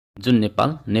जुन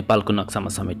नेपाल नेपालको नक्सामा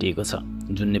समेटिएको छ,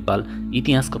 जुन नेपाल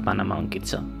इतिहासको पानामा अङ्कित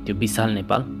छ, त्यो विशाल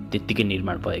नेपाल त्यत्तिकै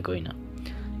निर्माण भएको होइन।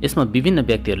 यसमा विभिन्न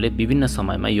व्यक्तिहरूले विभिन्न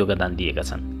समयमा योगदान दिएका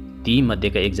छन्। ती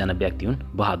मध्येका एकजना व्यक्ति हुन्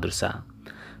बहादुर शाह।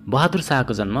 बहादुर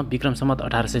शाहको जन्म विक्रम सम्वत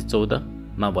 1814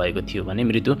 मा भएको थियो भने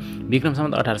मृत्यु विक्रम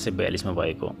सम्वत 1842 मा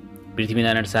भएको।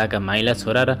 prithibinaryan शाहका माइला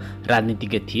छोरा र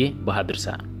राजनीतिज्ञ थिए बहादुर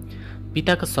शाह।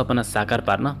 पिताको सपना साकार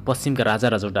पार्न पश्चिमका राजा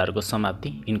रजौटाहरूको समाप्ति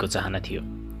यिनको चाहना थियो।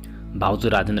 भाउजू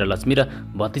राजेन्द्र लक्ष्मी र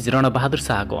भतिज रण बहादुर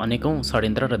शाहको अनेकौं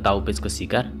षड्यन्त्र र दाउपेचको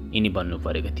शिकार यिनी बन्नु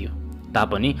परेको थियो।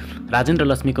 तापनि राजेन्द्र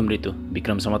लक्ष्मीको मृत्यु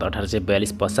विक्रम सम्वत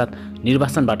 1842 पश्चात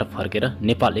निर्वासनबाट फर्केर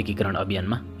नेपाल एकीकरण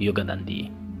अभियानमा योगदान दिए।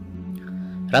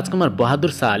 राजकुमार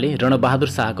बहादुर शाहले रण बहादुर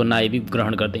शाहको नायबी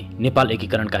ग्रहण गर्दै नेपाल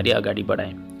एकीकरण कार्य अगाडि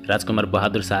बढाए। राजकुमार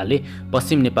बहादुर शाहले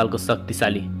पश्चिम नेपालको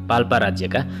शक्तिशाली पाल्पा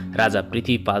राज्यका राजा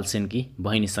पृथ्वीपाल सेनकी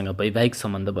बहिनीसँग वैवाहिक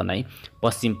सम्बन्ध बनाई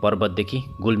पश्चिम पर्वतदेखि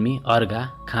गुल्मी, अर्घा,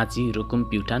 खाँची, रुकुम,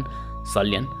 प्युठान,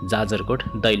 सल्यान, जाजरकोट,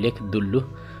 दैलेख, दुल्लु,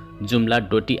 जुम्ला,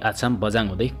 डोटी, आछाम, बजाङ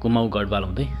हुँदै कुमाउ, गढवाल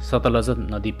हुँदै सतलज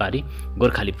नदी पारी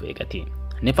गोर्खाली पुगेका थिए।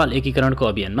 नेपाल एकीकरणको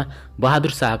अभियानमा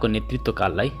बहादुर शाहको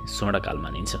नेतृत्वकाललाई स्वर्णकाल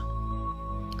मानिन्छ।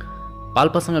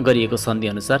 पाल्पासँग गरिएको सन्धि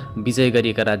अनुसार विजय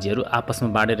गरिएका राज्यहरू आपसमा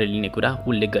बाँडेर लिने कुरा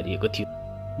उल्लेख गरिएको थियो।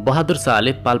 बहादुर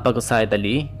शाहले पाल्पाको सहायता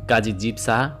लिए काजी जीव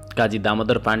शाह, काजी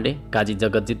दामोदर पाण्डे, काजी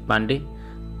जगतजित पाण्डे,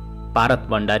 पारत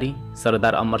भण्डारी,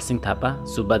 सरदार अमरसिंह थापा,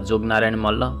 सुब्बा जोगनारायण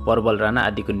मल्ल, परबल राणा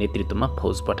आदिको नेतृत्वमा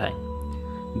फौज पठाए।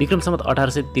 विक्रम सम्वत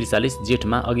 1843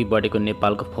 जेठमा अघि बढेको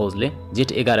नेपालको फौजले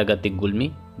जेठ 11 गते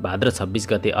गुल्मी, भाद्र 26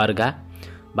 गते अर्घा,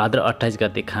 भाद्र 28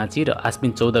 गते खाँची र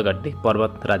आश्विन 14 गते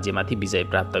पर्वत राज्यमाथि विजय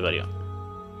प्राप्त गर्यो।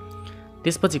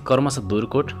 त्यसपछि क्रमशः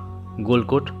दुरकोट,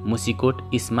 गोलकोट, मुसीकोट,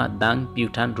 इस्मा, दाङ,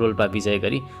 प्युठान, रोल्पा विजय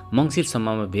गरी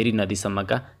मङ्सिरसम्ममा भेरी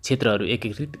नदीसम्मका क्षेत्रहरू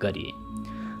एकीकृत गरिए।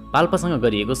 पाल्पासँग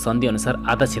गरिएको सन्धि अनुसार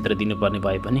आधा क्षेत्र दिनुपर्ने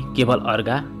भए पनि केवल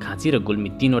अर्घा, खाँची र गुल्मी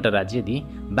 3वटा राज्य दिए,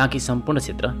 बाँकी सम्पूर्ण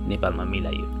क्षेत्र नेपालमा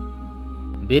मिलाइयो।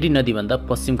 भेरी नदीभन्दा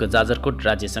पश्चिमको जाजरकोट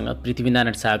राज्यसँग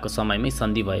पृथ्वीनारायण शाहको समयमै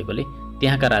सन्धि भएकोले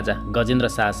त्यहाँका राजा गजेन्द्र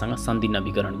शाहसँग सन्धि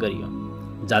नवीकरण गरियो।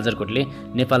 जाजरकोटले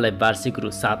नेपाललाई वार्षिक रु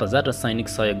 7000 र सैनिक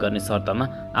सहयोग गर्ने शर्तमा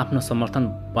आफ्नो समर्थन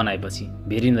बनाएपछि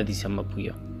भेरी नदीसम्म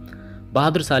पुग्यो।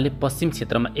 बहादुर शाहले पश्चिम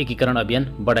क्षेत्रमा एकीकरण अभियान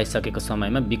बढाइसकेको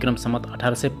समयमा विक्रम सम्वत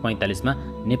 1845 मा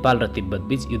नेपाल र तिब्बत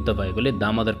बीच युद्ध भएकोले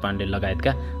दामोदर पाण्डे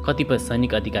लगायतका कतिपय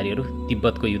सैनिक अधिकारीहरू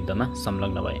तिब्बतको युद्धमा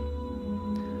संलग्न भए।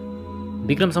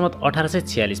 विक्रम सम्वत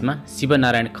 1846 मा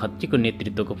शिवनारायण खत्रीको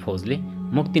नेतृत्वको फौजले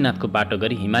मुक्तिनाथको बाटो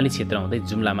गरी हिमाली क्षेत्र हुँदै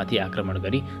जुम्लामाथि आक्रमण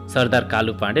गरी सरदार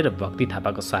कालु पाण्डे र भक्ति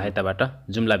थापाको सहायताबाट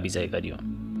जुम्ला विजय गरियो।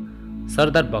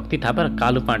 सरदार भक्ति थापा र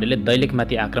कालु पाण्डेले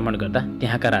दैलेखमाथि आक्रमण गर्दा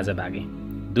त्यहाँका राजा भागे।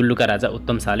 दुल्लुका राजा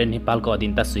उत्तम शाहले नेपालको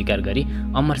अधीनता स्वीकार गरी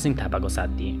अमरसिंह थापाको साथ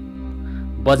दिए।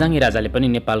 बजाङ्गी राजाले पनि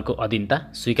नेपालको अधीनता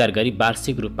स्वीकार गरी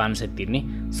वार्षिक रु 500 तिर्ने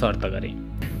शर्त गरे।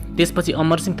 त्यसपछि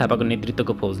अमरसिंह थापाको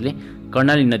नेतृत्वको फौजले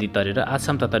कर्णाली नदी तरेर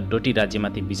आसाम तथा डोटी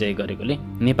राज्यमाथि विजय गरेकोले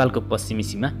नेपालको पश्चिमी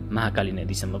सीमा महाकाली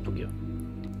नदीसम्म पुग्यो।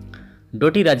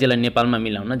 डोटी राज्यलाई नेपालमा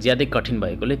मिलाउन ज्यादै कठिन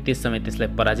भएकोले त्यस समय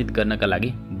त्यसलाई पराजित गर्नका लागि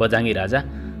बजाङ्गी राजा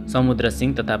समुद्र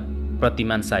सिंह तथा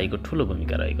प्रतिमान शाहीको ठूलो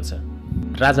भूमिका रहेको छ।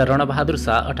 राजा रण बहादुर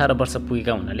शाह 18 वर्ष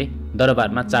पुगेका हुनाले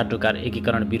दरबारमा चारटुकार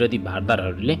एकीकरण विरोधी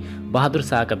भारदारहरूले बहादुर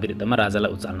शाहका विरुद्धमा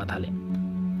राजालाई उचाल्न थाले।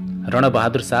 रण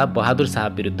बहादुर शाह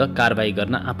विरुद्ध कारबाही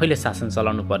गर्न आफैले शासन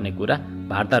चलाउनु पर्ने कुरा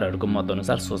भारदारहरूको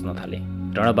मतअनुसार सोच्न थाले।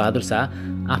 रण बहादुर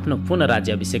शाह आफ्नो पुनः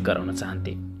राज्याभिषेक गराउन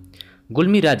चाहन्थे।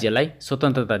 गुल्मी राज्यलाई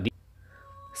स्वतन्त्रता दिई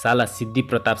साला सिद्धि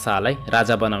प्रताप शाहलाई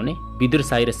राजा बनाउने, विदुर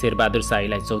शाही र शेरबहादुर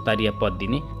शाहीलाई चौतारिया पद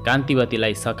दिने,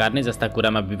 कान्तिवतीलाई सकार्ने जस्ता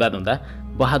कुरामा विवाद हुँदा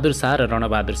बहादुर शाह र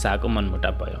रणबहादुर शाहको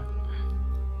मनमुटाव भयो।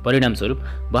 परिणामस्वरूप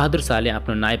बहादुर शाहले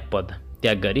आफ्नो नायब पद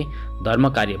त्याग गरी धर्म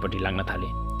कार्यपट्टि लाग्न थाले।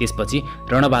 त्यसपछि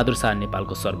रणबहादुर शाह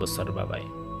नेपालको सर्वोच्च भए।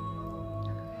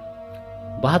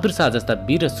 बहादुर शाह जस्ता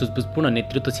वीर र सुझबुझपूर्ण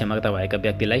नेतृत्व क्षमता भएका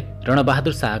व्यक्तिलाई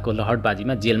रणबहादुर शाहको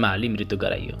लहडबाजीमा जेलमा हाली मृत्यु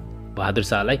गराइयो। बहादुर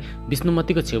शाहलाई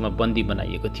विष्णुमतीको छेउमा बन्दी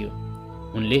बनाइएको थियो।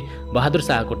 उनले बहादुर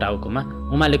शाहको टाउकोमा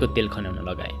उमालेको तेल खन्याउन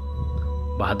लगाए।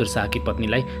 बहादुर शाहकी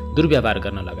पत्नीलाई दुर्व्यवहार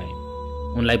गर्न लगाए।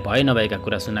 उनलाई भय नभएका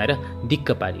कुरा सुनाएर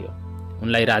दिक्क पारियो।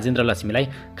 उनलाई राजेन्द्र लक्ष्मीलाई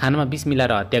खानामा विष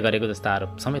मिलाएर हत्या गरेको जस्ता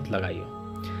आरोप समेत लगाइयो।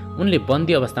 उनले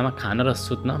बन्दी अवस्थामा खान र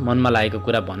सुत्न, मनमा लागेको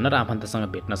कुरा भन्न र आफन्तसँग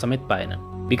भेट्न समेत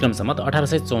पाएनन्। विक्रम सम्वत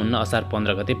 1854 असार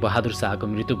 15 गते बहादुर शाहको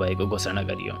मृत्यु भएको घोषणा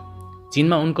गरियो।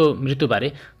 चीनमा उनको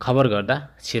मृत्युबारे खबर गर्दा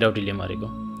छिरौटीले मरेको,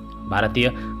 भारतीय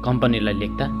कम्पनीलाई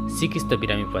लेख्दा सिकिस्त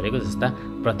बिरामी परेको जस्ता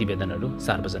प्रतिवेदनहरू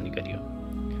सार्वजनिक गरियो।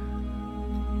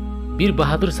 वीर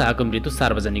बहादुर शाहको मृत्यु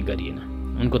सार्वजनिक गरिएन।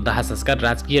 उनको दाह संस्कार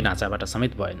राजकीय ढाँचाबाट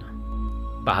समेत भएन।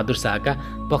 बहादुर शाहका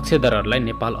पक्षधरहरूलाई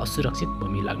नेपाल असुरक्षित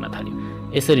भूमि लाग्न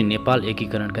थाल्यो। यसरी नेपाल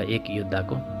एकीकरणका एक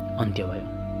योद्धाको अन्त्य भयो।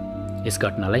 यस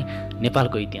घटनालाई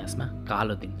नेपालको इतिहासमा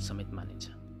कालो दिन समेत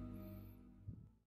मानिन्छ।